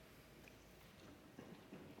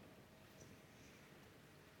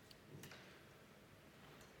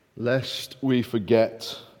Lest we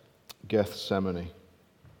forget Gethsemane.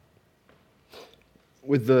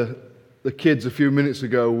 With the kids a few minutes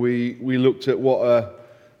ago, we looked at what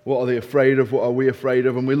are they afraid of, what are we afraid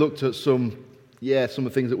of, and we looked at some of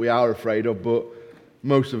the things that we are afraid of, but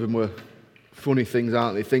most of them were funny things,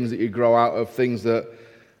 aren't they? Things that you grow out of, things that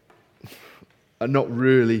are not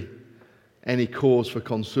really any cause for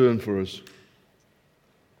concern for us.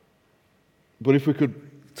 But if we could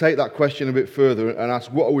take that question a bit further and ask,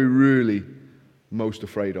 what are we really most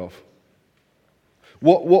afraid of?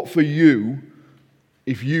 What for you,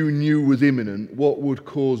 if you knew was imminent, what would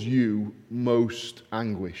cause you most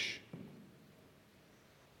anguish?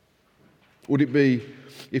 Would it be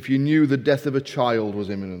if you knew the death of a child was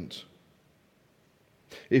imminent?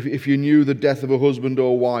 If you knew the death of a husband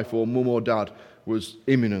or wife or mum or dad was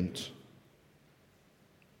imminent?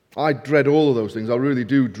 I dread all of those things. I really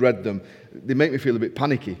do dread them. They make me feel a bit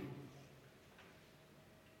panicky.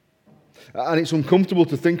 And it's uncomfortable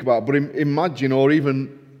to think about, but imagine, or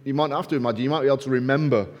even, you might not have to imagine, you might be able to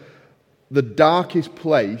remember the darkest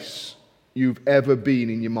place you've ever been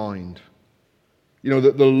in your mind. You know,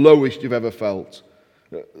 the lowest you've ever felt.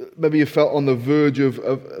 Maybe you felt on the verge of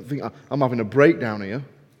thinking, I'm having a breakdown here.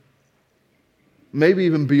 Maybe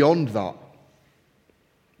even beyond that.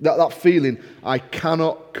 That feeling, I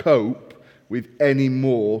cannot cope with any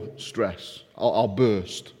more stress. I'll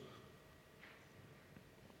burst.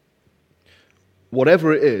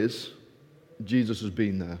 Whatever it is, Jesus has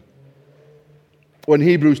been there. When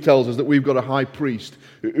Hebrews tells us that we've got a high priest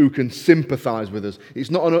who can sympathize with us, it's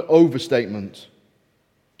not an overstatement.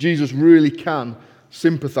 Jesus really can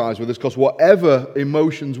sympathize with us because whatever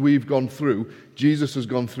emotions we've gone through, Jesus has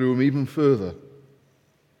gone through them even further.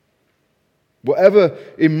 Whatever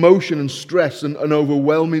emotion and stress and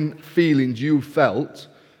overwhelming feelings you've felt,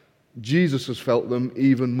 Jesus has felt them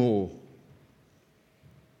even more.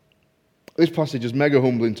 This passage is mega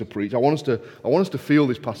humbling to preach. I want us to feel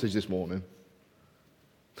this passage this morning.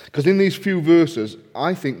 Because in these few verses,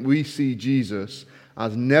 I think we see Jesus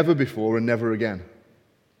as never before and never again.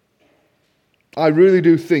 I really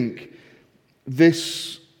do think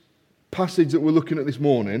this passage that we're looking at this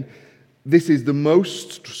morning, this is the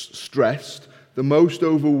most stressed, the most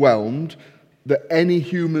overwhelmed that any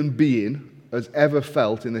human being has ever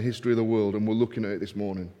felt in the history of the world, and we're looking at it this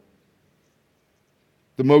morning.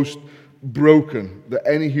 The most broken that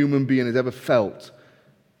any human being has ever felt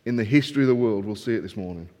in the history of the world, we'll see it this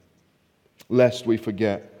morning. Lest we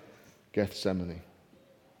forget Gethsemane.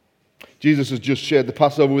 Jesus has just shared the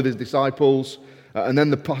Passover with his disciples, and then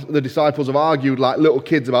the disciples have argued like little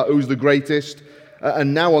kids about who's the greatest.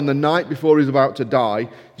 And now on the night before he's about to die,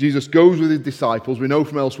 Jesus goes with his disciples. We know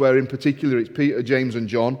from elsewhere, in particular, it's Peter, James, and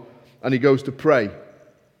John, and he goes to pray.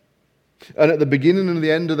 And at the beginning and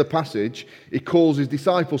the end of the passage, he calls his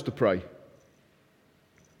disciples to pray.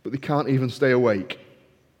 But they can't even stay awake.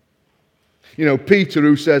 You know, Peter,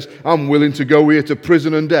 who says, I'm willing to go here to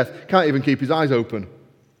prison and death, can't even keep his eyes open.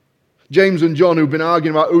 James and John, who've been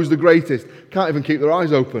arguing about who's the greatest, can't even keep their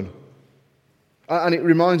eyes open. And it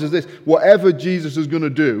reminds us this, whatever Jesus is going to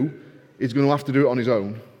do, he's going to have to do it on his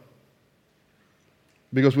own.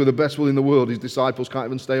 Because with the best will in the world, his disciples can't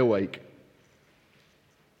even stay awake.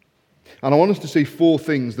 And I want us to see four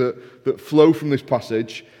things that flow from this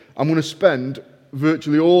passage. I'm going to spend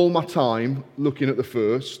virtually all my time looking at the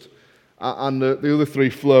first, and the other three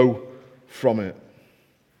flow from it.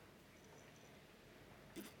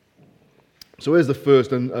 So here's the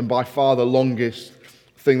first and by far the longest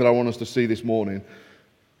thing that I want us to see this morning.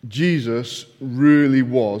 Jesus really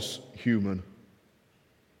was human.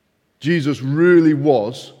 Jesus really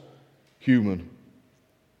was human.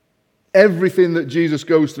 Everything that Jesus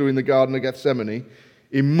goes through in the Garden of Gethsemane,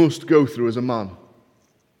 he must go through as a man.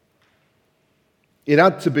 It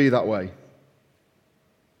had to be that way.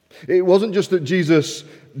 It wasn't just that Jesus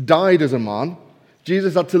died as a man.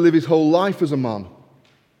 Jesus had to live his whole life as a man.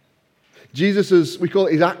 We call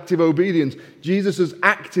it his active obedience. Jesus'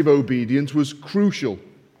 active obedience was crucial.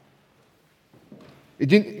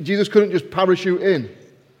 Jesus couldn't just parachute in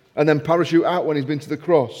and then parachute out when he's been to the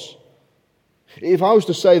cross. If I was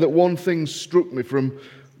to say that one thing struck me from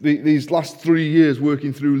these last 3 years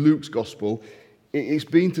working through Luke's gospel, it's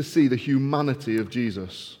been to see the humanity of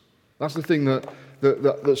Jesus. That's the thing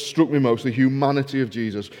that struck me most, the humanity of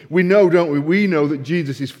Jesus. We know, don't we? We know that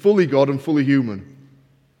Jesus is fully God and fully human.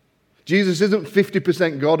 Jesus isn't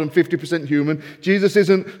 50% God and 50% human. Jesus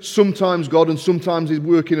isn't sometimes God and sometimes he's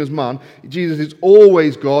working as man. Jesus is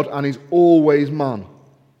always God and he's always man.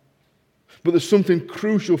 But there's something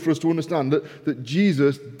crucial for us to understand, that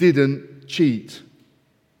Jesus didn't cheat.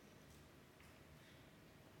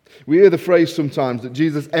 We hear the phrase sometimes that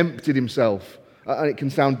Jesus emptied himself, and it can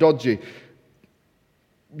sound dodgy.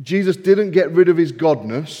 Jesus didn't get rid of his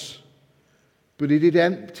godness, but he did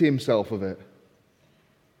empty himself of it.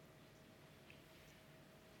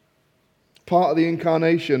 Part of the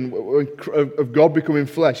incarnation of God becoming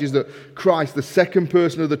flesh is that Christ, the second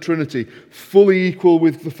person of the Trinity, fully equal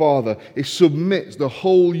with the Father, he submits the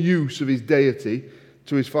whole use of his deity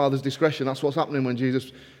to his Father's discretion. That's what's happening when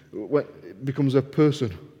Jesus becomes a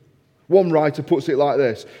person. One writer puts it like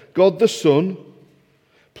this: God the Son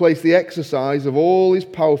placed the exercise of all his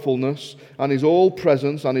powerfulness and his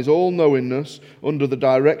all-presence and his all-knowingness under the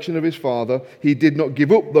direction of his Father. He did not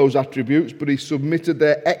give up those attributes, but he submitted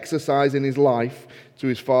their exercise in his life to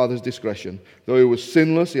his Father's discretion. Though he was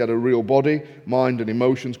sinless, he had a real body, mind and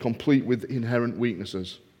emotions, complete with inherent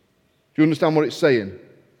weaknesses. Do you understand what it's saying?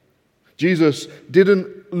 Jesus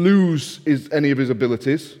didn't lose any of his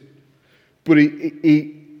abilities, but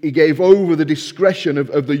he gave over the discretion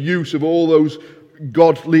of the use of all those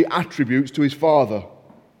godly attributes to his Father,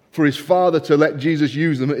 for his Father to let Jesus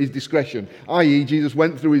use them at his discretion, i.e. Jesus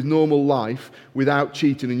went through his normal life without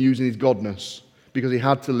cheating and using his godness because he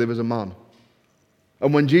had to live as a man.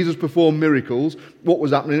 And when Jesus performed miracles, what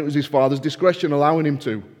was happening? It was his Father's discretion allowing him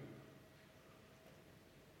to.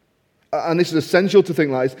 And this is essential to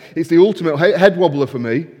think like this. It's the ultimate head wobbler for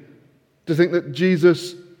me to think that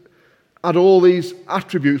Jesus had all these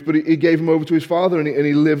attributes, but he gave them over to his Father and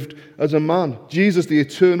he lived as a man. Jesus, the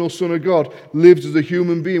eternal Son of God, lives as a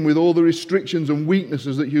human being with all the restrictions and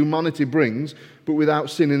weaknesses that humanity brings, but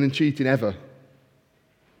without sinning and cheating ever.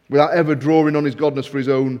 Without ever drawing on his godness for his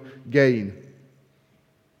own gain.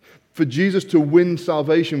 For Jesus to win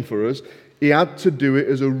salvation for us, he had to do it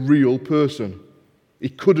as a real person. He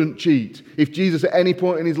couldn't cheat. If Jesus at any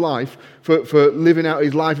point in his life, for living out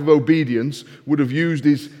his life of obedience, would have used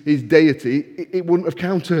his deity, it wouldn't have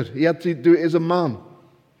counted. He had to do it as a man.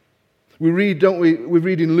 We read, don't we? We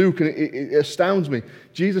read in Luke, and it astounds me.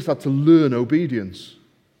 Jesus had to learn obedience.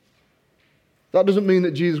 That doesn't mean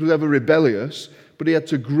that Jesus was ever rebellious, but he had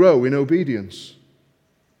to grow in obedience.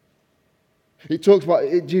 It talks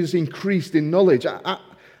about Jesus increased in knowledge.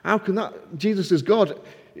 How can that? Jesus is God.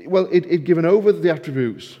 Well, he'd given over the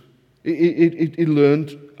attributes. He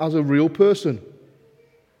learned as a real person.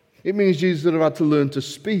 It means Jesus would have had to learn to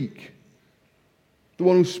speak. The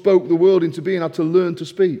one who spoke the world into being had to learn to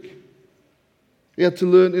speak. He'd had to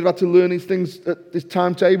learn these things at his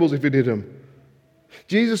timetables if he did them.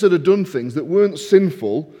 Jesus had done things that weren't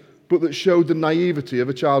sinful, but that showed the naivety of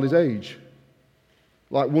a child his age.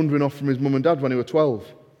 Like wandering off from his mum and dad when he was 12.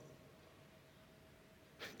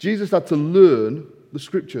 Jesus had to learn the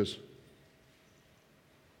Scriptures.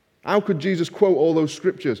 How could Jesus quote all those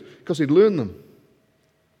Scriptures? Because he'd learned them.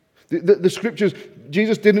 The Scriptures,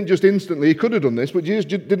 Jesus didn't just instantly, he could have done this, but Jesus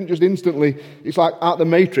didn't just instantly, it's like out the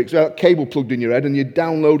Matrix, a cable plugged in your head and you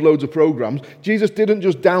download loads of programs. Jesus didn't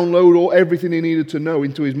just download everything he needed to know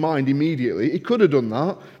into his mind immediately. He could have done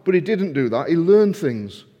that, but he didn't do that. He learned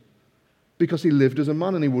things because he lived as a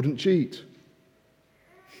man and he wouldn't cheat.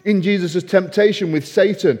 In Jesus' temptation with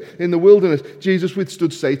Satan in the wilderness, Jesus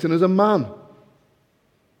withstood Satan as a man.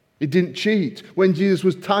 He didn't cheat. When Jesus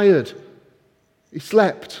was tired, he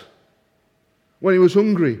slept. When he was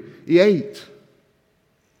hungry, he ate.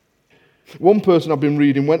 One person I've been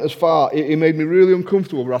reading went as far, he made me really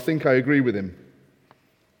uncomfortable, but I think I agree with him.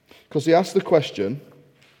 Because he asked the question,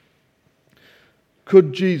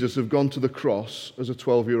 could Jesus have gone to the cross as a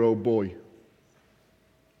 12-year-old boy?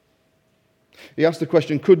 He asked the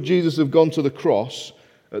question, could Jesus have gone to the cross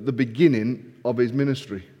at the beginning of his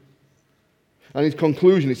ministry? And his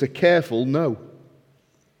conclusion is a careful no.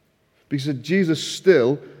 Because Jesus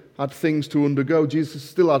still had things to undergo. Jesus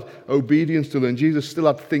still had obedience to learn. Jesus still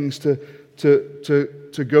had things to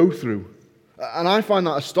go through. And I find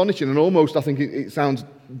that astonishing, and almost I think it sounds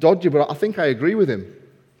dodgy, but I think I agree with him.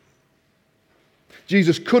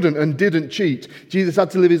 Jesus couldn't and didn't cheat. Jesus had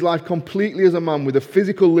to live his life completely as a man with the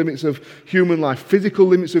physical limits of human life, physical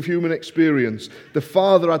limits of human experience. The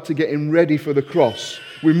Father had to get him ready for the cross.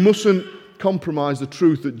 We mustn't compromise the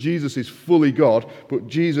truth that Jesus is fully God, but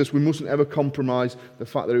Jesus, we mustn't ever compromise the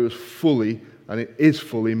fact that he was fully, and it is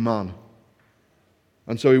fully, man.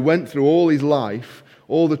 And so he went through all his life,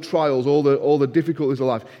 all the trials, all the difficulties of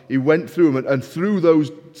life. He went through them, and through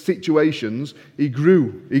those situations, he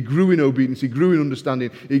grew. He grew in obedience, he grew in understanding,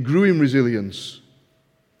 he grew in resilience.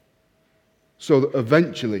 So that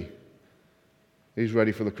eventually, he's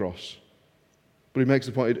ready for the cross. But he makes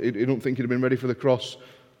the point, he don't think he'd have been ready for the cross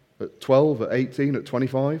at 12, at 18, at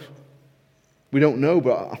 25. We don't know,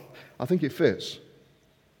 but I think it fits.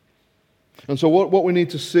 And so what we need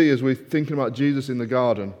to see as we're thinking about Jesus in the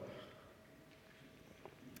garden,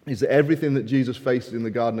 is that everything that Jesus faces in the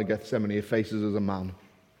Garden of Gethsemane, he faces as a man.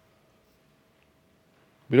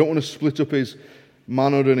 We don't want to split up his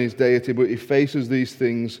manhood and his deity, but he faces these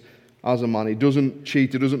things as a man. He doesn't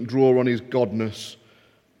cheat, he doesn't draw on his godness.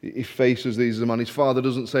 He faces these as a man. His father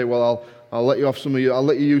doesn't say, well, I'll let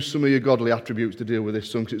you use some of your godly attributes to deal with this,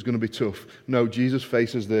 son, because it's going to be tough. No, Jesus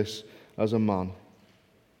faces this as a man.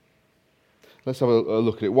 Let's have a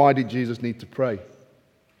look at it. Why did Jesus need to pray?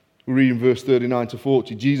 We read in verse 39 to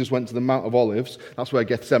 40, Jesus went to the Mount of Olives, that's where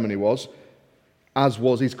Gethsemane was, as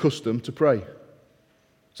was his custom to pray.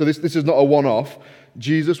 So this is not a one-off.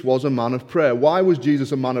 Jesus was a man of prayer. Why was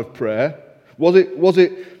Jesus a man of prayer? Why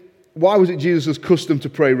was it Jesus' custom to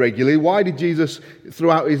pray regularly? Why did Jesus,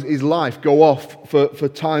 throughout his life, go off for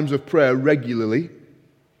times of prayer regularly?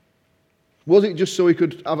 Was it just so he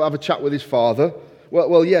could have a chat with his Father?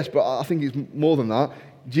 Well, yes, but I think it's more than that.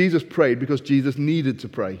 Jesus prayed because Jesus needed to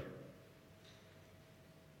pray.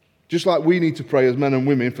 Just like we need to pray as men and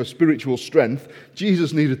women for spiritual strength,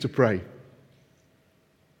 Jesus needed to pray.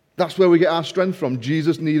 That's where we get our strength from.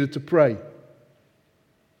 Jesus needed to pray.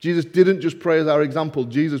 Jesus didn't just pray as our example.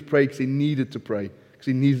 Jesus prayed because he needed to pray, because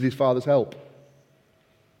he needed his Father's help.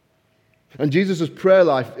 And Jesus' prayer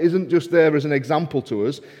life isn't just there as an example to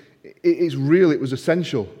us. It's real. It was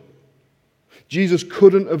essential. Jesus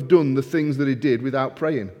couldn't have done the things that he did without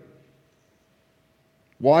praying.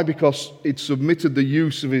 Why? Because he'd submitted the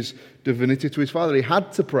use of his divinity to his Father. He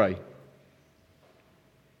had to pray.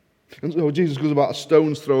 And so Jesus goes about a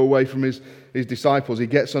stone's throw away from his disciples. He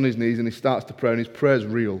gets on his knees and he starts to pray, and his prayer's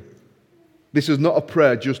real. This is not a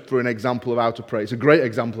prayer just for an example of how to pray. It's a great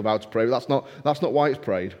example of how to pray, but that's not why it's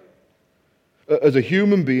prayed. As a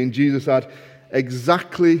human being, Jesus had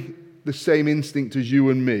exactly the same instinct as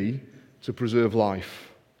you and me to preserve life.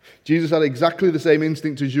 Jesus had exactly the same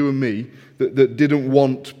instinct as you and me that didn't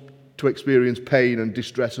want to experience pain and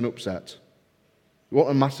distress and upset. What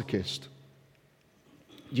a masochist.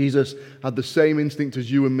 Jesus had the same instinct as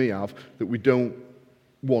you and me have, that we don't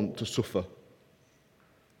want to suffer.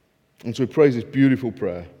 And so he prays this beautiful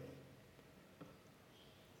prayer.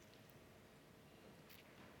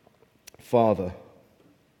 Father,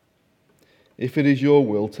 if it is your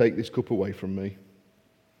will, take this cup away from me.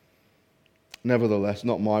 Nevertheless,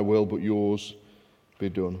 not my will, but yours be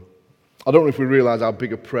done. I don't know if we realise how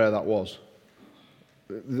big a prayer that was.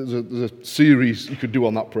 There's a series you could do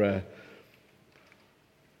on that prayer.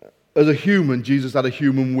 As a human, Jesus had a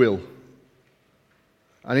human will.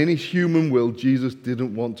 And in his human will, Jesus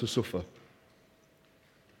didn't want to suffer.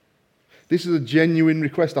 This is a genuine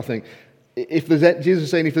request, I think. Jesus is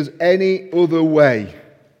saying, if there's any other way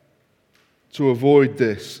to avoid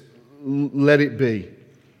this, let it be.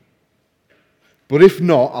 But if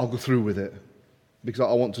not, I'll go through with it, because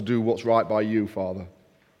I want to do what's right by you, Father.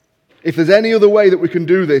 If there's any other way that we can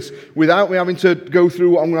do this without me having to go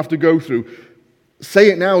through what I'm going to have to go through, say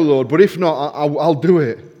it now, Lord, but if not, I'll do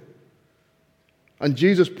it. And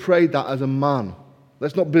Jesus prayed that as a man.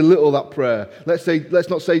 Let's not belittle that prayer. Let's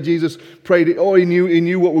not say Jesus prayed it, he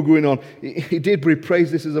knew what was going on. He did, but he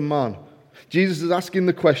prays this as a man. Jesus is asking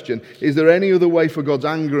the question, is there any other way for God's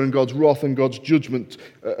anger and God's wrath and God's judgment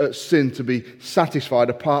at sin to be satisfied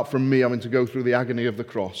apart from me having to go through the agony of the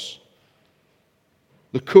cross?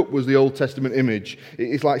 The cup was the Old Testament image.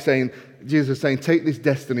 It's like saying, Jesus is saying, take this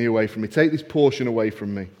destiny away from me. Take this portion away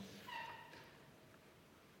from me.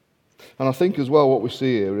 And I think as well what we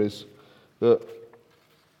see here is that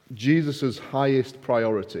Jesus' highest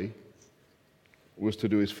priority was to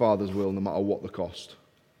do his Father's will no matter what the cost.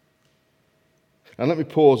 And let me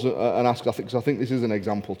pause and ask, because I think this is an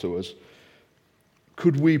example to us.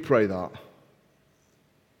 Could we pray that?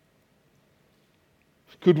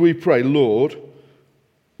 Could we pray, Lord,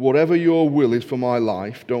 whatever your will is for my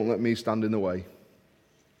life, don't let me stand in the way.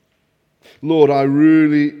 Lord, I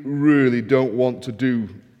really, really don't want to do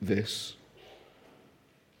this,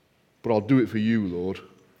 but I'll do it for you, Lord.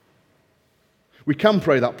 We can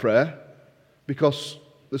pray that prayer because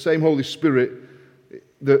the same Holy Spirit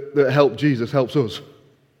that helped Jesus helps us.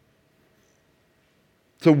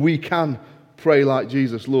 So we can pray like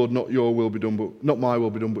Jesus, Lord, not your will be done, but not my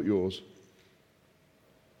will be done, but yours.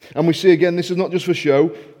 And we see again, this is not just for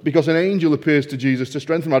show, because an angel appears to Jesus to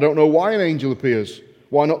strengthen him. I don't know why an angel appears.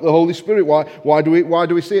 Why not the Holy Spirit? Why do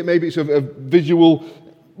we see it? Maybe it's a visual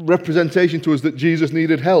representation to us that Jesus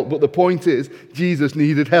needed help. But the point is, Jesus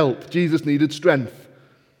needed help. Jesus needed strength.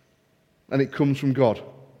 And it comes from God.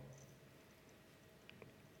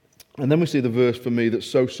 And then we see the verse for me that's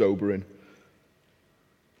so sobering.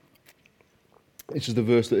 This is the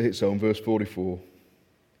verse that hits home, verse 44.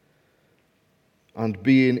 And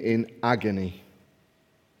being in agony,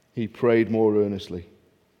 he prayed more earnestly.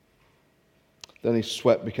 Then his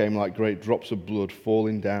sweat became like great drops of blood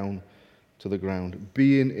falling down to the ground,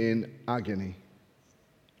 being in agony.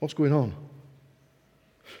 What's going on?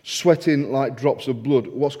 Sweating like drops of blood.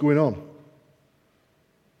 What's going on?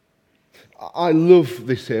 I love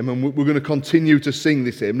this hymn, and we're going to continue to sing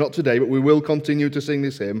this hymn. Not today, but we will continue to sing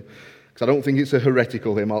this hymn, because I don't think it's a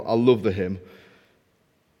heretical hymn. I love the hymn.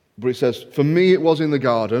 But it says, "For me it was in the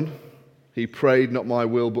garden, he prayed, not my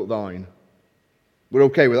will but thine." We're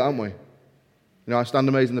okay with that, aren't we? You know, I stand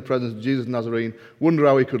amazed in the presence of Jesus Nazarene, wonder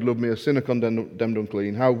how he could love me, a sinner condemned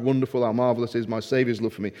unclean. How wonderful, how marvellous is my Saviour's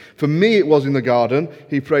love for me. For me it was in the garden,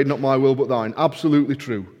 he prayed, not my will but thine. Absolutely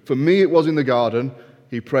true. For me it was in the garden,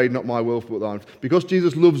 he prayed, not my will but thine. Because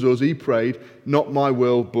Jesus loves us, he prayed, not my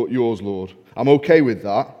will but yours, Lord. I'm okay with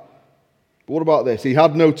that. But what about this? He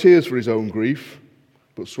had no tears for his own grief,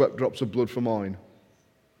 but sweat drops of blood for mine.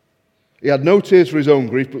 He had no tears for his own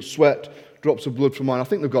grief, but sweat drops of blood for mine. I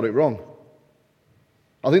think they've got it wrong.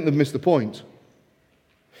 I think they've missed the point.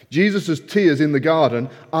 Jesus' tears in the garden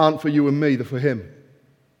aren't for you and me, they're for him.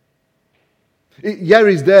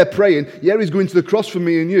 He's there praying. He's going to the cross for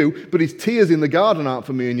me and you, but his tears in the garden aren't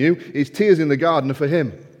for me and you. His tears in the garden are for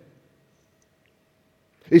him.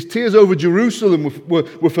 His tears over Jerusalem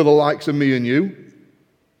were for the likes of me and you.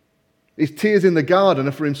 His tears in the garden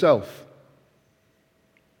are for himself.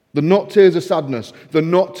 They're not tears of sadness. They're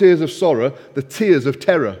not tears of sorrow. They're tears of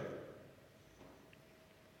terror.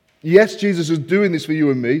 Yes, Jesus is doing this for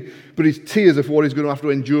you and me, but his tears are for what he's going to have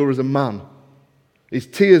to endure as a man. His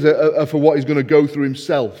tears are for what he's going to go through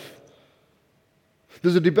himself.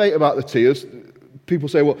 There's a debate about the tears. Some people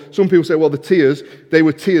say, the tears, they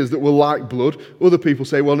were tears that were like blood. Other people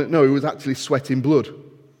say, no, it was actually sweating blood.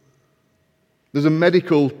 There's a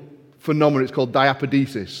medical phenomenon, it's called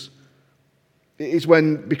diapedesis. It's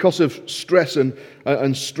when, because of stress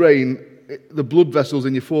and strain, the blood vessels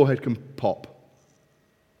in your forehead can pop.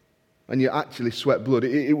 And you actually sweat blood.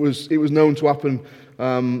 It was known to happen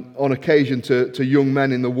on occasion to young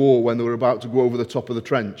men in the war when they were about to go over the top of the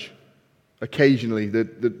trench. Occasionally,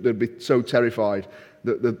 they'd be so terrified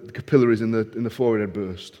that the capillaries in the forehead had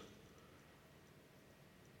burst.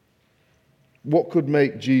 What could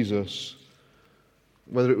make Jesus,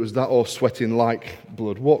 whether it was that or sweating like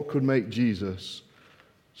blood, what could make Jesus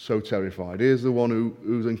so terrified? Here's the one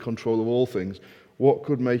who's in control of all things. What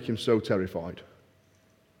could make him so terrified?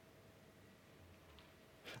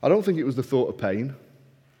 I don't think it was the thought of pain.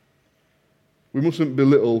 We mustn't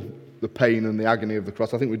belittle the pain and the agony of the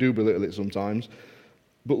cross. I think we do belittle it sometimes.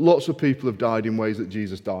 But lots of people have died in ways that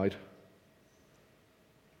Jesus died.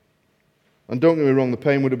 And don't get me wrong, the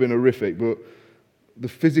pain would have been horrific, but the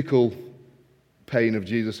physical pain of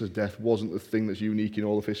Jesus' death wasn't the thing that's unique in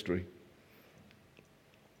all of history.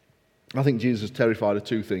 I think Jesus is terrified of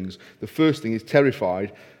two things. The first thing, he's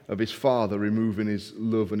terrified of his Father removing his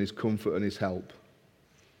love and his comfort and his help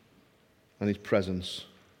and his presence.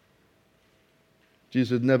 Jesus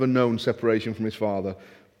had never known separation from his Father,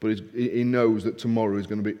 but he knows that tomorrow he's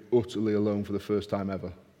going to be utterly alone for the first time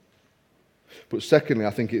ever. But secondly, I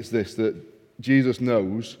think it's this, that Jesus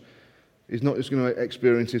knows he's not just going to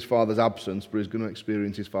experience his Father's absence, but he's going to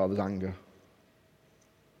experience his Father's anger.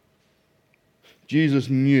 Jesus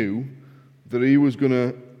knew that he was going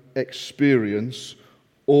to experience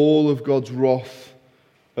all of God's wrath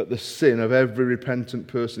at the sin of every repentant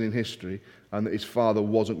person in history, and that his Father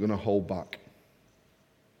wasn't going to hold back.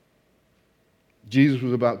 Jesus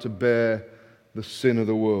was about to bear the sin of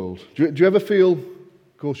the world. Do you ever feel,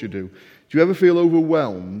 of course you do you ever feel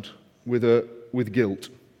overwhelmed with guilt?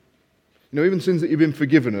 You know, even sins that you've been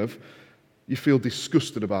forgiven of, you feel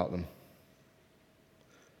disgusted about them.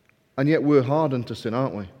 And yet we're hardened to sin,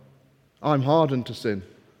 aren't we? I'm hardened to sin.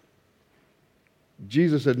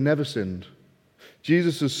 Jesus had never sinned.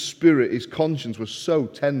 Jesus' spirit, his conscience was so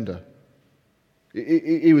tender.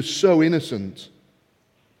 He was so innocent.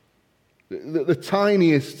 The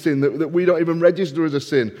tiniest sin that we don't even register as a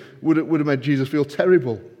sin would have made Jesus feel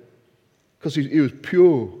terrible, because he was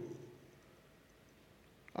pure.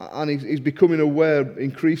 And he's becoming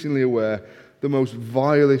increasingly aware, the most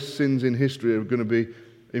vilest sins in history are going to be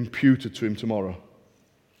imputed to him tomorrow.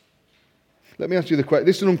 Let me ask you the question.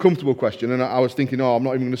 This is an uncomfortable question, and I was thinking, I'm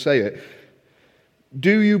not even going to say it.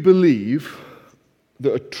 Do you believe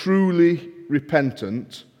that a truly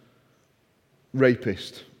repentant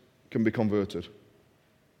rapist can be converted?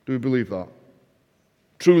 Do we believe that?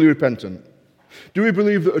 Truly repentant. Do we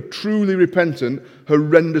believe that a truly repentant,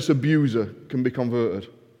 horrendous abuser can be converted?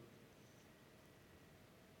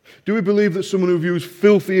 Do we believe that someone who views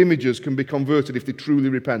filthy images can be converted if they truly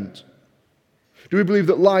repent? Do we believe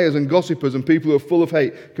that liars and gossipers and people who are full of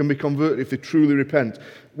hate can be converted if they truly repent?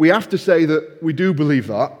 We have to say that we do believe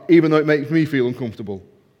that, even though it makes me feel uncomfortable.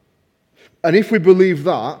 And if we believe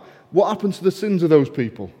that, what happens to the sins of those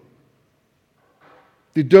people?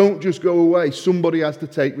 They don't just go away. Somebody has to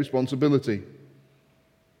take responsibility.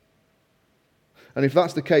 And if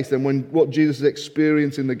that's the case, then what Jesus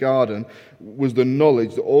experienced in the garden was the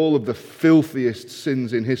knowledge that all of the filthiest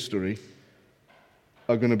sins in history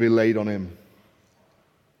are going to be laid on him.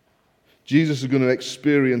 Jesus is going to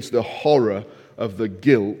experience the horror of the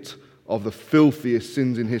guilt of the filthiest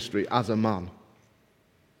sins in history as a man.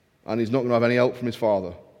 And he's not going to have any help from his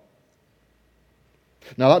Father.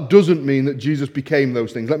 Now, that doesn't mean that Jesus became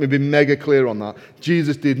those things. Let me be mega clear on that.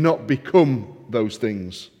 Jesus did not become those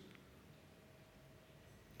things.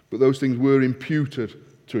 But those things were imputed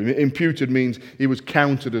to him. Imputed means he was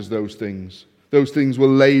counted as those things. Those things were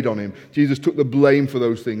laid on him. Jesus took the blame for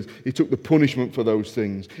those things. He took the punishment for those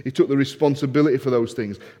things. He took the responsibility for those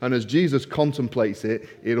things. And as Jesus contemplates it,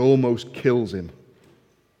 it almost kills him.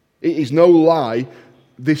 It is no lie,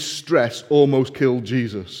 this stress almost killed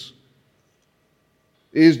Jesus.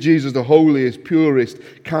 Is Jesus the holiest, purest,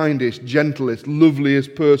 kindest, gentlest,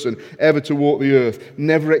 loveliest person ever to walk the earth?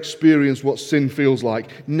 Never experienced what sin feels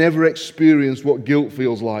like. Never experienced what guilt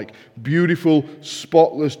feels like. Beautiful,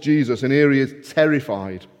 spotless Jesus, and here he is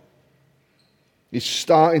terrified. He's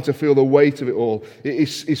starting to feel the weight of it all.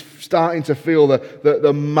 He's starting to feel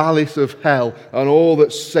the malice of hell and all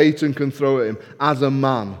that Satan can throw at him as a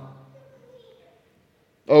man.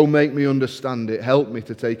 Oh, make me understand it. Help me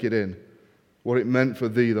to take it in. What it meant for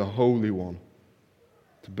thee, the Holy One,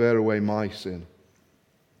 to bear away my sin.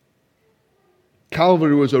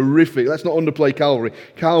 Calvary was horrific. Let's not underplay Calvary.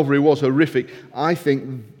 Calvary was horrific. I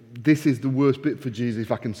think this is the worst bit for Jesus,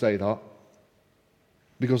 if I can say that.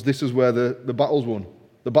 Because this is where the battle's won.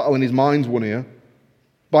 The battle in his mind's won here.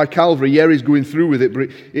 By Calvary, yeah, he's going through with it, but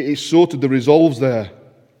it's sorted, the resolve's there.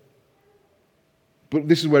 But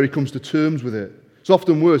this is where he comes to terms with it. It's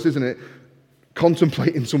often worse, isn't it?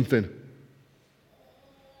 Contemplating something.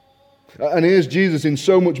 And here's Jesus in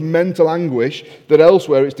so much mental anguish that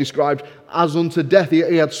elsewhere it's described as unto death. He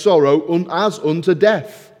had sorrow as unto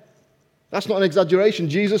death. That's not an exaggeration.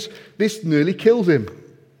 Jesus, this nearly kills him.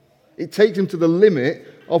 It takes him to the limit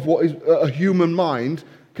of what a human mind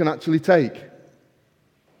can actually take.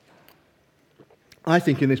 I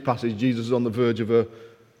think in this passage, Jesus is on the verge of a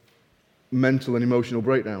mental and emotional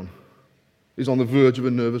breakdown. He's on the verge of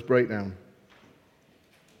a nervous breakdown.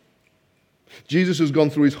 Jesus has gone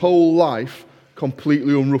through his whole life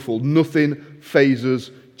completely unruffled. Nothing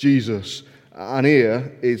phases Jesus. And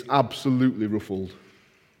here is absolutely ruffled.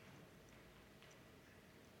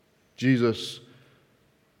 Jesus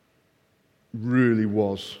really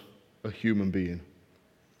was a human being.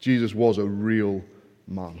 Jesus was a real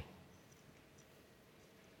man.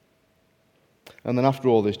 And then after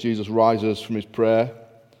all this, Jesus rises from his prayer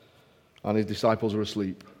and his disciples are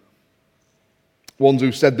asleep. Ones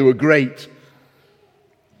who said they were great.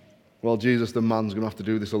 Well, Jesus, the man's going to have to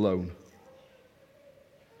do this alone.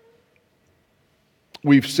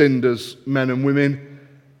 We've sinned as men and women,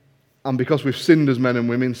 and because we've sinned as men and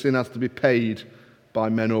women, sin has to be paid by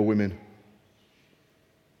men or women.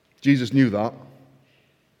 Jesus knew that.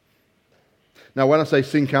 Now, when I say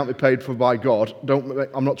sin can't be paid for by God,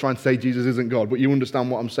 I'm not trying to say Jesus isn't God, but you understand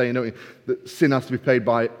what I'm saying, don't you? That sin has to be paid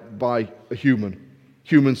by a human.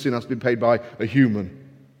 Human sin has to be paid by a human.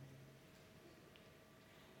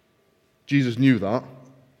 Jesus knew that,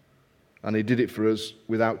 and he did it for us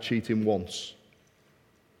without cheating once.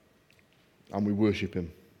 And we worship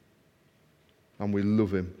him, and we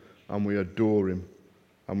love him, and we adore him,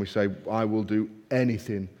 and we say, I will do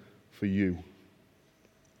anything for you.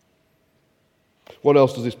 What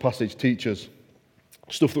else does this passage teach us?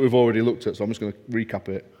 Stuff that we've already looked at, so I'm just going to recap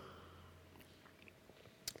it.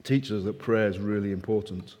 It teaches us that prayer is really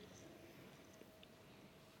important.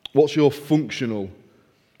 What's your functional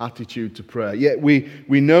attitude to prayer? Yeah, we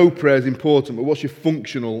know prayer is important, but what's your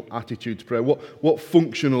functional attitude to prayer? What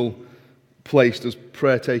functional place does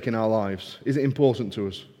prayer take in our lives? Is it important to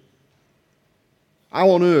us? How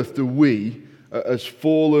on earth do we, as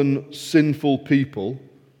fallen, sinful people,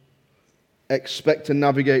 expect to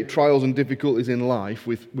navigate trials and difficulties in life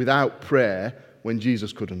without prayer when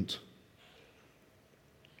Jesus couldn't?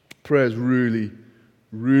 Prayer is really,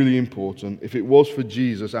 really important. If it was for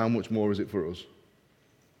Jesus, how much more is it for us?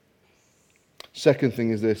 Second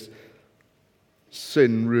thing is this: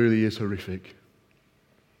 sin really is horrific.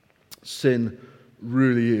 Sin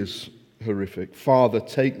really is horrific. Father,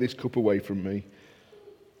 take this cup away from me.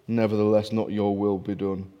 Nevertheless, not your will be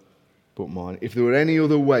done, but mine. If there were any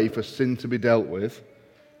other way for sin to be dealt with,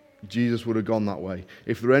 Jesus would have gone that way.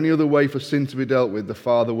 If there were any other way for sin to be dealt with, the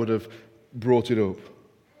Father would have brought it up.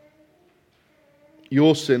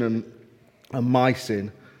 Your sin and my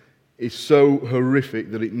sin is so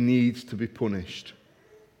horrific that it needs to be punished.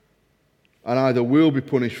 And either we'll be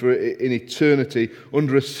punished for it in eternity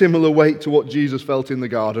under a similar weight to what Jesus felt in the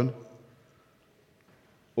garden,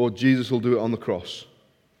 or Jesus will do it on the cross.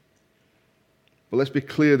 But let's be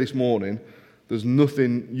clear this morning, there's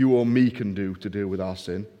nothing you or me can do to deal with our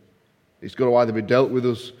sin. It's got to either be dealt with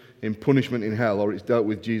us in punishment in hell, or it's dealt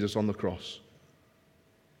with Jesus on the cross.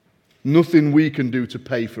 Nothing we can do to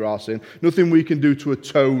pay for our sin. Nothing we can do to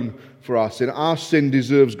atone for our sin. Our sin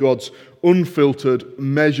deserves God's unfiltered,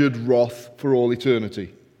 measured wrath for all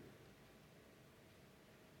eternity.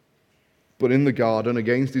 But in the garden,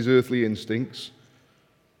 against his earthly instincts,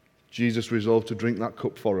 Jesus resolved to drink that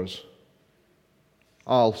cup for us.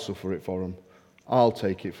 I'll suffer it for him. I'll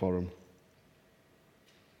take it for him.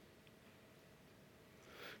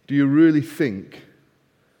 Do you really think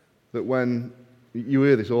that when, you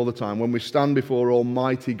hear this all the time, when we stand before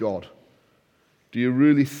Almighty God, do you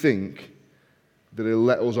really think that he'll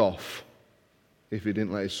let us off if he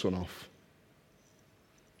didn't let his son off?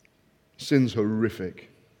 Sin's horrific,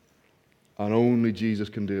 and only Jesus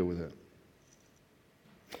can deal with it.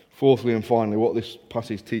 Fourthly and finally, what this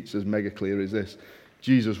passage teaches us mega clear is this: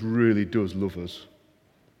 Jesus really does love us.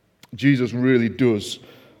 Jesus really does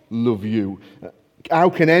love you. How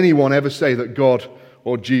can anyone ever say that God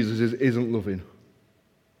or Jesus isn't loving?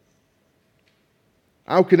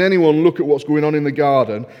 How can anyone look at what's going on in the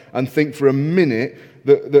garden and think for a minute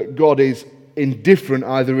that God is indifferent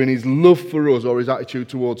either in his love for us or his attitude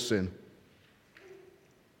towards sin?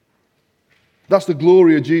 That's the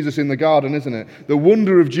glory of Jesus in the garden, isn't it? The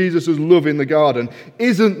wonder of Jesus' love in the garden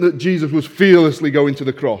isn't that Jesus was fearlessly going to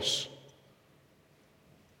the cross.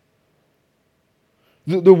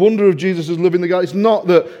 The wonder of Jesus' love in the garden, it's not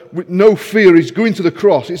that with no fear he's going to the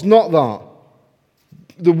cross. It's not that.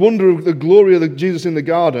 The wonder of the glory of Jesus in the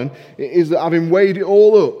garden is that having weighed it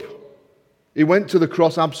all up, he went to the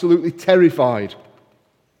cross absolutely terrified.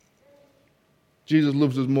 Jesus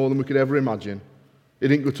loves us more than we could ever imagine. He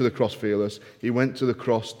didn't go to the cross fearless. He went to the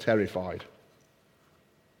cross terrified.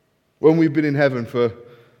 When we've been in heaven for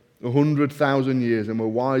 100,000 years and we're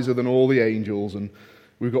wiser than all the angels and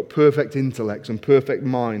we've got perfect intellects and perfect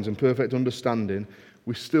minds and perfect understanding,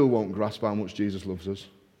 we still won't grasp how much Jesus loves us.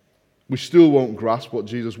 We still won't grasp what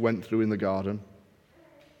Jesus went through in the garden.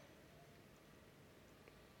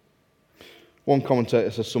 One commentator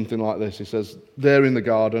says something like this. He says, there in the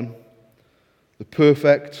garden, the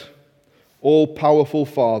perfect, all-powerful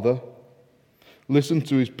Father listened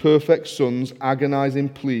to his perfect Son's agonizing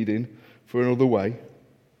pleading for another way,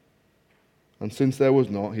 and since there was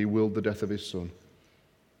not, he willed the death of his Son.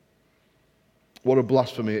 What a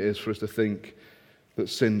blasphemy it is for us to think that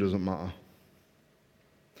sin doesn't matter.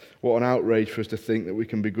 What an outrage for us to think that we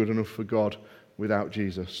can be good enough for God without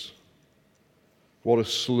Jesus. What a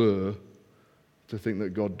slur to think that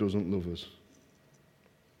God doesn't love us.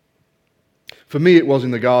 For me, it was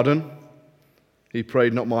in the garden. He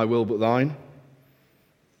prayed, not my will, but thine.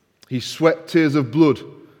 He sweat tears of blood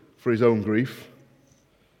for his own grief,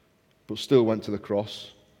 but still went to the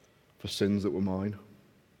cross for sins that were mine.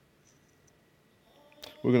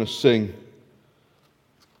 We're going to sing,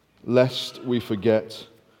 Lest We Forget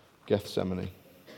Gethsemane.